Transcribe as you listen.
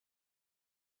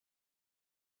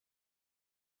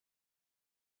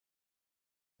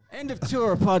End of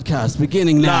tour podcast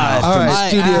beginning now. All right,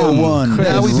 Studio One.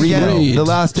 Now we begin the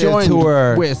last day of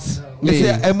tour with me.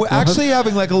 and we're actually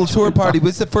having like a little tour party.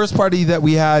 It's the first party that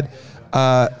we had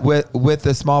with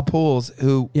the Small Pools,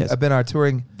 who have been our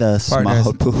touring partners.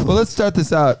 Small Pools. Well, let's start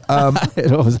this out.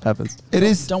 It always happens. It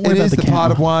is. Don't worry it about is the the pot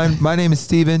camera. of wine. My name is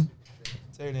Steven.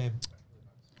 Say your name.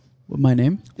 What, my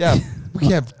name? Yeah, we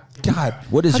can't. God,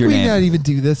 What is how your can we name? not even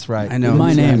do this right? I know.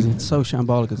 My name. It's so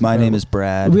shambolic. It's My name incredible. is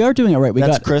Brad. We are doing it right. We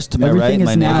That's got Chris to my everything right, is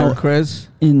my now neighbor. Chris.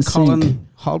 in Colin. sync.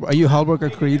 Are you Hallbrook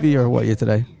or Creevy or what are you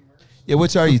today? Yeah,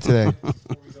 which are you today?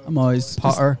 I'm always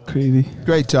Potter. creepy.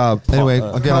 Great job. Anyway,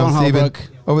 again, Colin I'm Steven. Hallbrook,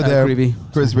 Over there, Creevy.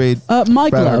 Chris Reed. Mike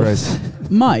Brad Love. Hargraves.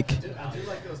 Mike,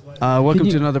 Welcome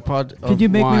you- to another pod. could you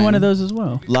make me one of those as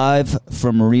well? Live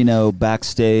from Reno,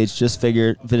 backstage. Just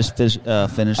finish.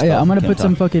 Oh, yeah, I'm gonna put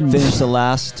some fucking finish the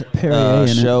last Perrier in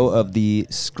it. show of the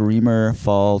Screamer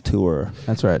Fall Tour.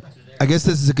 That's right. I guess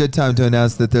this is a good time to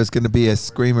announce that there's going to be a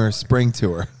Screamer Spring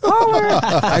Tour.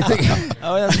 I think.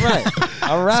 Oh, that's right.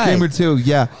 All right. Screamer 2,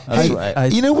 yeah. That's Hey,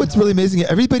 right. you know what's really amazing?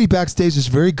 Everybody backstage is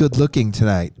very good looking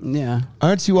tonight. Yeah.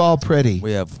 Aren't you all pretty?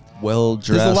 We have well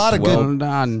dressed. There's a lot of Well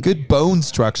done. good bone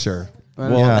structure.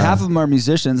 Well, Yeah. half of them are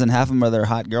musicians and half of them are their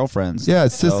hot girlfriends. Yeah,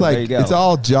 it's just So, there you like, go. it's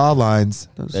all jaw lines.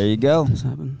 There you go. Does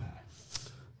happen.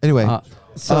 Anyway,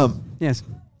 So yes.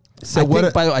 so I what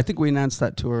think, by the way, I think we announced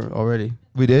that tour already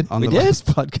we did? on We the did? last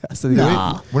podcast. I think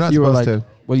Nah. We're not you were supposed like, to.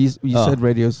 well, you Oh. said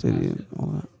Radio City and all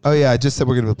that. Oh, yeah, I just said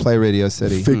we're going to play Radio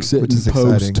City. Fix it which in is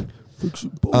post.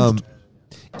 exciting.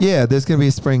 Yeah, there's going to be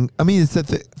a spring. I mean, it's I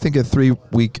think a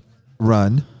 3-week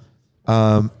run.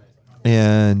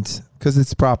 And because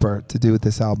it's proper to do with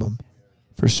this album,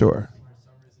 for sure.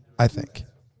 I think.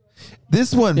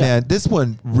 This one, man, this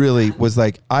one really was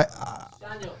like, I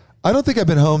don't think I've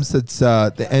been home since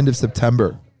the end of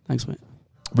September, Thanks, mate.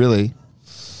 really.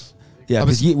 Yeah, I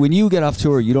was- because when you get off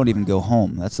tour, you don't even go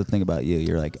home. That's the thing about you.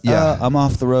 You're like, Yeah. I'm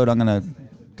off the road. I'm gonna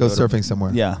Go surfing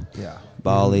somewhere. yeah, Yeah.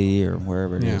 Bali or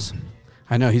wherever it is. Yeah.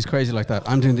 I know he's crazy like that.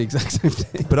 I'm doing the exact same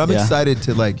thing. But I'm Yeah. excited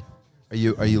to like, are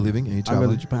you leaving? Are you I'm going traveling?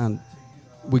 to Japan.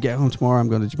 We get home tomorrow. I'm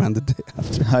going to Japan the day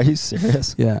after. Are you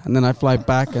serious? Yeah, and then I fly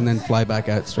back and then fly back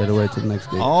out straight away to the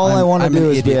next day. All I want to I'm an do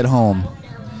is be idiot. at home.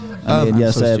 I mean, I'm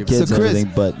yes, so I have stupid. kids So, and Chris-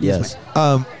 everything, but yes.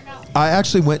 I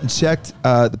actually went and checked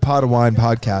the Pot of Wine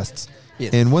podcasts,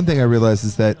 Yes. and one thing I realized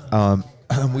is that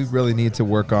we really need to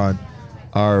work on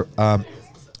our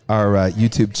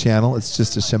YouTube channel. It's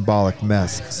just a shambolic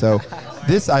mess. So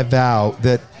this I vow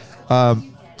that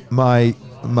my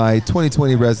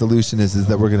 2020 resolution is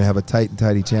that we're going to have a tight and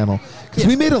tidy channel because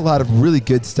we made a lot of really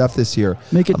good stuff this year.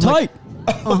 Make it I'm like- tight.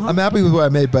 I'm happy with what I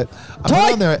made, but I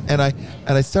went on there and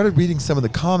I started reading some of the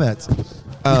comments.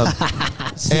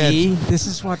 See, this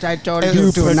is what I told And you it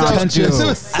was to so- not it do.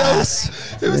 was so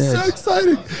Yes.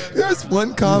 exciting. There was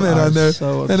one comment are on there,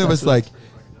 so and it was obsessive.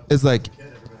 it's like,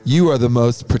 you are the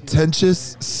most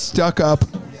pretentious, stuck up.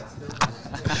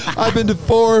 I've been to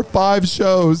 4 or 5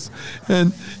 shows,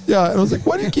 and I was like,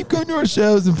 why do you keep going to our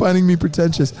shows and finding me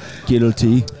pretentious?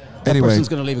 Guilty. That Anyway, person's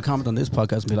going to leave a comment on this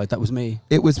podcast and be like, "That was me."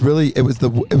 it was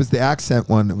the accent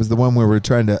one. It was the one where we were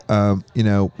trying to,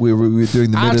 we were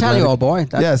doing the I'll tell you, old boy.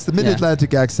 That- Yes, the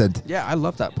Mid-Atlantic accent. Yeah, I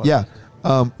love that podcast.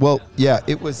 Yeah.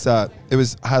 It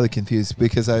was highly confused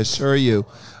because I assure you,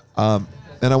 and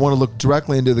I want to look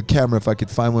directly into the camera if I could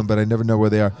find one, but I never know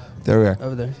where they are. There we are.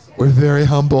 Over there. We're very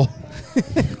humble.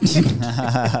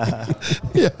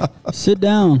 Yeah. Sit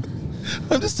down.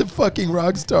 I'm just a fucking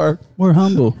rock star. We're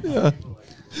humble.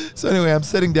 So anyway, I'm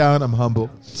sitting down. I'm humble.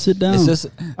 Sit down. It's just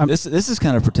this is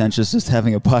kind of pretentious. Just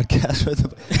having a podcast with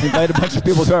invite a bunch of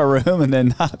people to our room and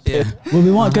then not. Yeah. well,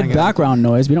 we want Oh my good God. background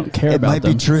noise. We don't care It about might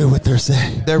them. be true what they're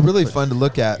saying. They're really fun to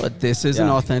look at. But this is an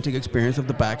Yeah. authentic experience of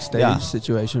the backstage Yeah.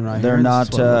 situation, right? They're here. This not.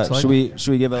 is what it looks like.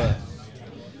 Should we give a?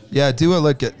 Yeah, do a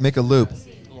look at make a loop.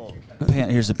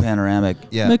 Here's a panoramic.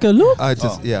 Yeah. Make a loop. I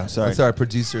just Oh, sorry. That's our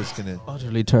producer's gonna.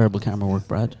 Utterly terrible camera work,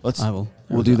 Brad. Let's. I will.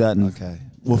 We'll do that. Okay.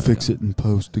 We'll fix it in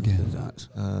post again.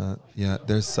 Yeah.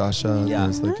 There's Sasha. Yeah.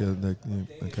 There's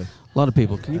okay. A lot of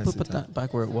people. Can you That's put the that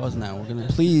back where it was now? We're gonna.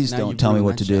 Please now don't you've tell me ruined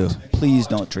what to that do. shit. Please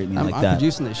don't treat me I'm like that.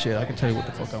 producing this shit. I can tell you what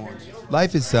the fuck I want.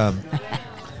 Life is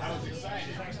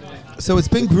so it's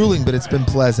been grueling, but it's been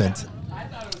pleasant.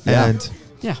 Yeah. And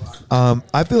Yeah.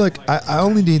 I feel like I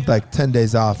only need like 10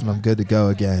 days off and I'm good to go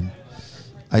again.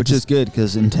 Which is good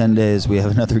because in 10 days we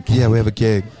have another gig. Yeah, we have a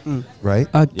gig, right?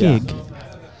 A Yeah. gig.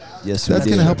 Yes, we That's do.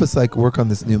 going to help us like work on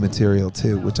this new material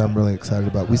too, which I'm really excited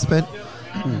about. We spent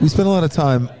a lot of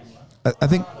time. I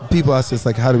think people ask us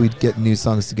like, how do we get new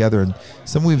songs together? And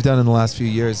something we've done in the last few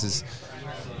years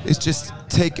is just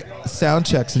take sound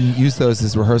checks and use those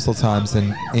as rehearsal times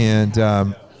and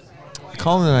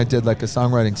Colin and I did like a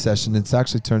songwriting session. It's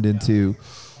actually turned into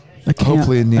A camp,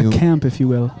 hopefully a new camp, if you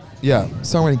will.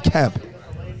 songwriting camp.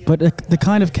 But the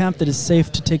kind of camp that is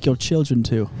safe to take your children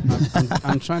to.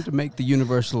 I'm trying to make the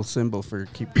universal symbol for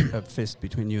keep a fist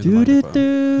between you and the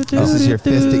microphone. This is your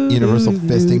fisting, universal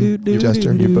fisting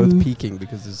gesture. You're both peaking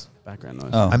because there's background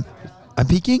noise. Oh. I'm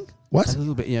peeking. What? A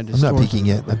little bit, yeah. I'm not peeking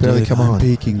yet. I barely come on.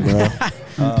 peaking, bro.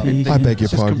 I beg your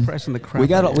Just pardon. compressing the crap. we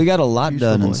got a lot Beautiful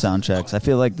done in voice. sound checks. I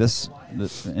feel like this,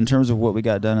 in terms of what we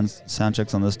got done in sound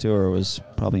checks on this tour, was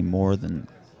probably more than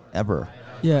ever.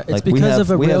 Yeah, it's Like because we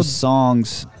of a real. have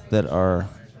songs that are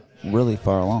really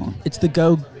far along. It's the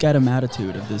go get 'em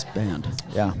attitude of this band.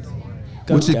 Yeah.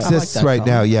 Go Which get 'em. exists that right song.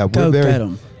 now. Yeah, Go get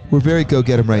 'em. we're very go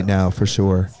get 'em right now for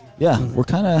sure. Yeah, we're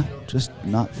kind of just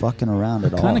not fucking around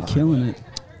at all. Kind of killing it.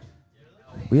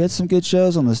 We had some good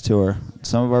shows on this tour.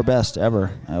 Some of our best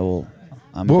ever. I'm What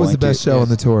was going the best to- show on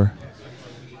the tour?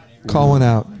 Call one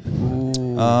out.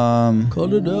 Ooh,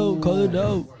 Call it out. Call it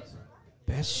out.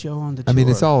 best show on the I mean,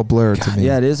 tour. it's all a blur to me.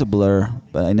 Yeah, it is a blur,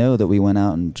 but I know that we went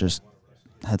out and just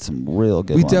had some real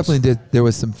good We ones. definitely did. There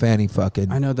was some fanny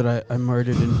fucking. I know that I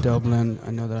murdered in Dublin.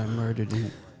 I know that I murdered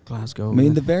in Glasgow. I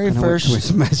mean, the very And I went to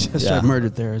first. Manchester. Yeah. I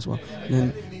murdered there as well. And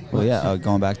then, Well, yeah,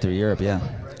 going back to Europe, yeah.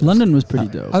 London was pretty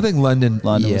dope. I think London.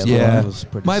 London was yeah. London was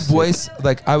pretty My sick. voice,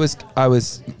 like I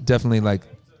was definitely like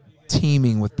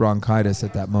teeming with bronchitis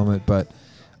at that moment, but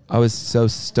I was so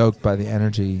stoked by the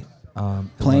energy. In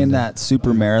Playing London. that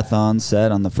super marathon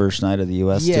set on the first night of the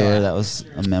U.S. Yeah. tour, that was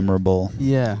a memorable.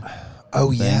 Yeah, Oh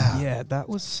yeah. yeah, that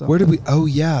was. Something. Where did we? Oh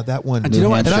yeah, that one. And do you know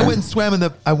what? And I Hampshire. went and swam in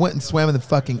the. I went and swam in the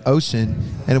fucking ocean,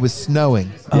 and it was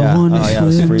snowing. Yeah. I wanna Oh, yeah, it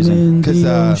was swim freezing. in 'Cause,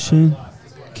 the ocean.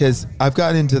 Because I've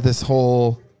gotten into this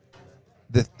whole.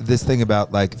 This thing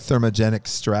about like thermogenic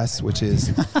stress, which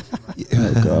is.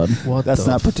 Oh God, What that's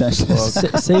the not pretentious.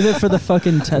 Save it for the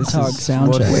fucking TED Talk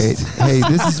sound check. Wait, hey,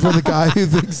 this is for the guy who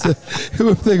thinks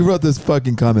who wrote those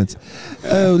fucking comments.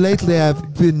 Oh, lately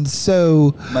I've been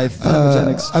so My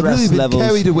thermogenic stress I've really been levels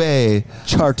carried away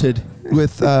charted.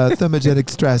 with thermogenic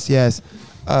stress. Yes,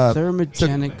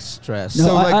 Thermogenic stress. No,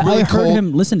 So, like, I really heard cold-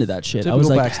 him listen to that shit. I Typical was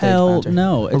like, backstage hell banter.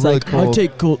 no. It's really like, I cold.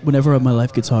 take cold, whenever my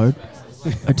life gets hard,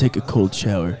 I take a cold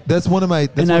shower. that's one of my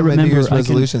And New I remember Year's I can-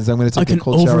 resolutions. I'm going to I take a can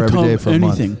cold shower every overcome day for a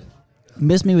month. anything.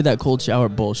 Miss me with that cold shower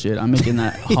bullshit. I'm making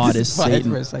that hot as Quiet for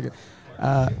Satan. a second.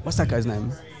 What's that guy's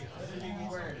name?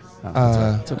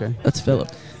 It's okay. That's Philip.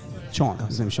 Sean.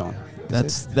 His name's Sean.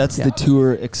 That's Yeah. the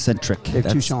tour eccentric. They have two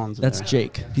That's- Seans. in That's there.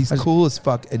 Jake. He's cool as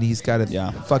fuck, and he's got a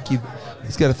Yeah. fuck you.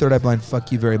 He's got a third eye blind.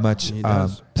 Fuck you very much. He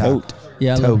does. Tote.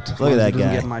 Yeah, I love- Tote. Look at that Doesn't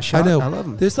guy. get my shot. I know. I love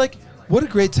him. There's like, what a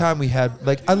great time we had.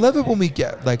 Like, I love it when we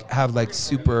get like have like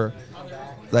super,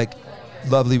 like,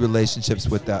 lovely relationships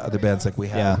with the other bands like we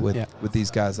have Yeah. with these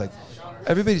guys. Like,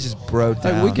 everybody just broke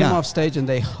Like down. we came Yeah. off stage and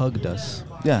they hugged us.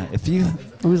 Yeah, if you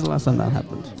When was the last time that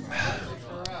happened?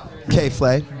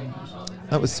 K-Flay,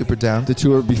 that was super down. the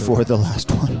tour before the last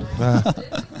one.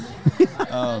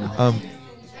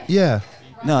 Yeah,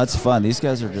 No, it's fun. These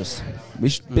guys are just.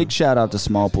 Big shout out to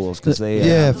Small Pools because they.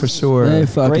 yeah, for sure. They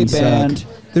fucking Great suck. band.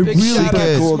 They're Big really shout out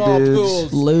good. Cool Small dudes.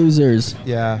 Pools. Losers.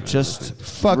 Yeah, Just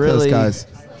fuck really those guys.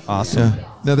 awesome. Yeah.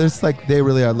 No, there's like they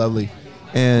really are lovely,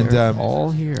 and They're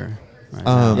all here. Right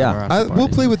now. Yeah. We're after we'll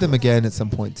party. play with them again at some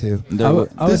point too. They're- I would-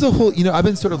 There's a whole, I've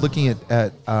been sort of looking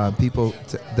at people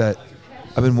that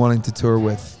I've been wanting to tour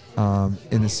with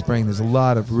in the spring. There's a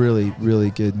lot of really,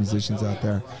 really good musicians out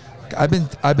there.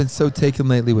 I've been so taken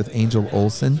lately with Angel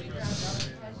Olsen.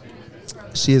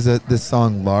 She has this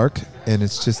song Lark, and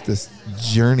it's just this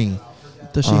journey.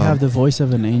 Does she have the voice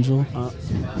of an angel?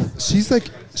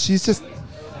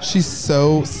 She's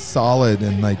so solid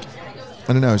and like,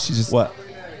 I don't know. She just what?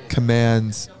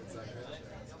 commands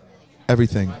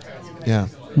everything. Yeah.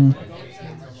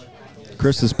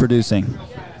 Chris is producing.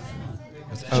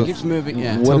 She keeps moving.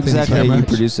 Yeah. What Tilting the exactly are camera. you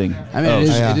producing? I mean, Oh,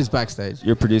 yeah. it is backstage.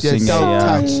 You're producing Yeah, a.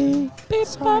 don't touch.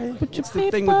 It's the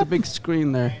thing with the big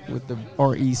screen there with the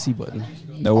REC button.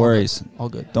 No worries. All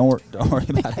good. Don't worry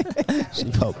about it. She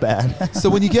felt bad. So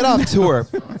when you get off tour,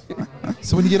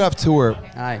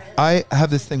 Aye. I have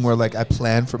this thing where like I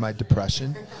plan for my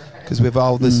depression because we have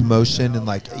all this motion and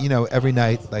like every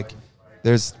night like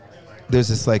there's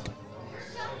this like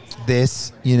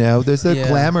this there's a Yeah.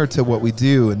 glamour to what we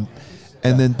do and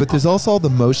then but there's also all the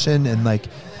motion and like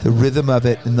the rhythm of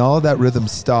it and all of that rhythm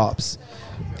stops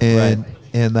and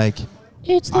like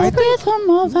It's the rhythm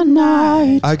of the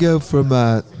night. I go from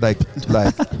like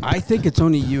I think it's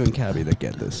only you and Cabby that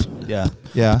get this. Yeah.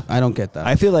 yeah. I don't get that.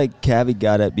 I feel like Cabby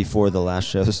got it before the last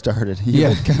show started. He yeah,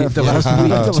 was kind of the last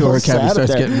week of a tour, little Cabby sad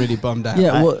starts there. getting really bummed out.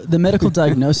 Yeah, well, the medical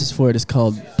diagnosis for it is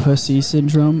called pussy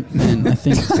syndrome, and I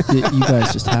think that you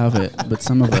guys just have it, but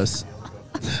some of us.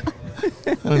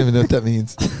 I don't even know what that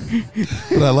means,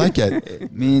 but I like it.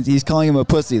 It means he's calling him a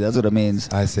pussy. That's what it means.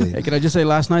 I see. Hey, can I just say,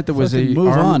 last night there was Fucking a move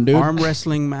on, dude. arm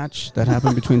wrestling match that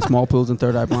happened between Small Pools and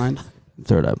Third Eye Blind.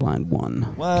 Third Eye Blind won.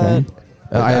 What? Okay?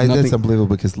 That's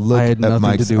unbelievable because look I had at nothing to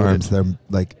Mike's do with arms. it. They're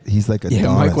like he's like a Yeah,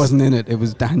 Adonis. Mike wasn't in it. It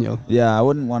was Daniel. Yeah, I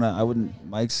wouldn't.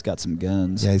 Mike's got some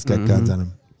guns. Yeah, he's got guns on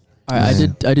him. I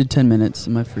did 10 minutes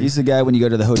in my free. He's the guy when you go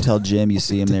to the hotel gym, you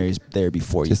see him there. He's there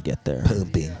before you get there.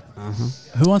 Pumping.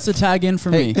 Who wants to tag in for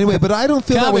me? Anyway, but I don't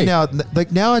feel that way Cabby. now.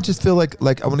 Like now, I just feel like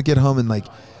I want to get home and like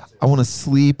I want to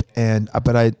sleep and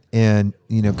kind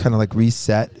of like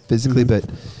reset physically. But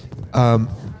I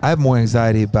have more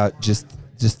anxiety about just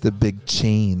the big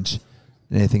change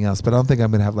than anything else. But I don't think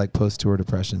I'm gonna have like post tour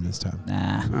depression this time.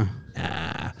 Nah.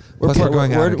 Plus we're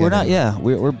going out We're again not. anyway. Yeah,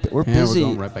 we're we're busy.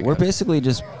 going right back We're out. basically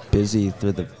just busy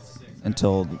through the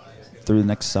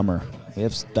next summer. We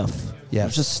have stuff. Yes.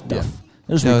 There's just stuff. Yeah.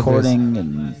 There's No, recording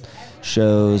and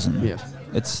shows and Yeah.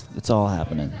 it's all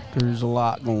happening. There's a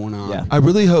lot going on. Yeah. I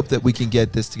really hope that we can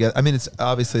get this together. I mean, it's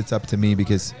up to me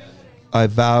because I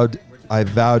vowed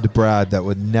to Brad that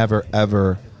would never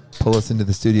ever pull us into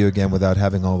the studio again without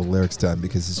having all the lyrics done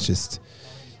because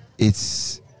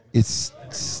it's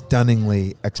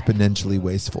stunningly exponentially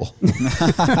wasteful.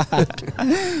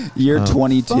 Year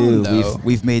 22. fun, though.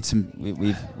 We've made some.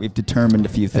 We've determined a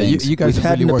few Hey, you- things. you guys we've have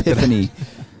had really an worked it out. epiphany.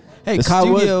 Hey, The Kyle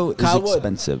studio Wood. Kyle is Wood.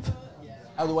 expensive.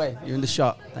 Out of the way. You're in the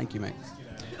shot. Thank you, mate.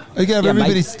 You can have Yeah,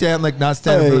 everybody Mike- stand not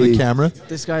stand in front of the Hey. camera.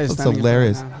 This guy is That's standing in front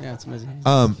hilarious. of me now. Yeah, it's amazing.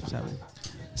 It's happening.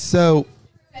 So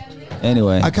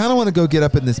Anyway, I kind of want to go get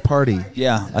up in this party.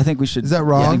 yeah, I think we should. Is that I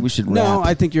wrong? think we should wrap. No,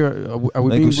 I think you're. Are we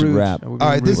think being we should rude? wrap. Are we All being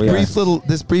right, this rude?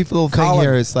 Yeah. brief little thing Colin.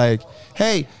 here is like,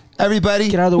 hey, everybody,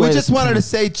 Get out of the we way, just this wanted to time.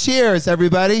 say cheers,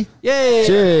 everybody. Yay!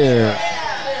 Cheers.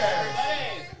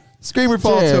 Screamer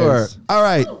Fall Cheers. Tour. All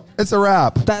right, it's a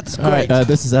wrap. That's All right, great.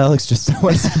 this is Alex. Just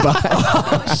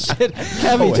bye. Shit.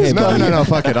 Kevin, Hey, just go. no,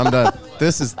 fuck it, I'm done.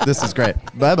 This is great.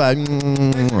 Bye bye.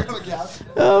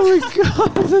 Oh my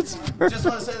god, that's perfect. Just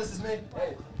want to say this is me.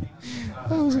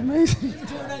 That was amazing.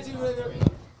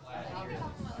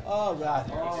 Oh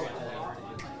God.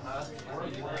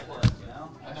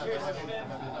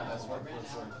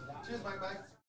 Cheers, Mike.